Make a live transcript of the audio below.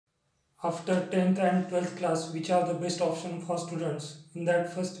after 10th and 12th class, which are the best option for students. In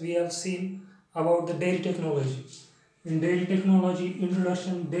that, first we have seen about the dairy technology. In dairy technology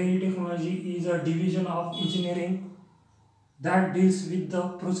introduction, dairy technology is a division of engineering that deals with the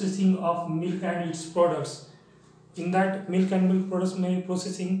processing of milk and its products. In that, milk and milk products may be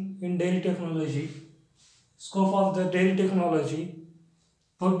processing in dairy technology. Scope of the dairy technology: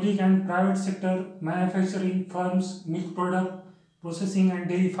 public and private sector, manufacturing firms, milk product processing and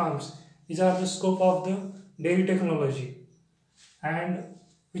dairy farms. These are the scope of the dairy technology. And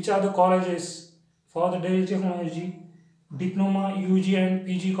which are the colleges for the dairy technology? Diploma, UG and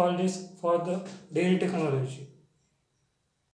PG colleges for the dairy technology.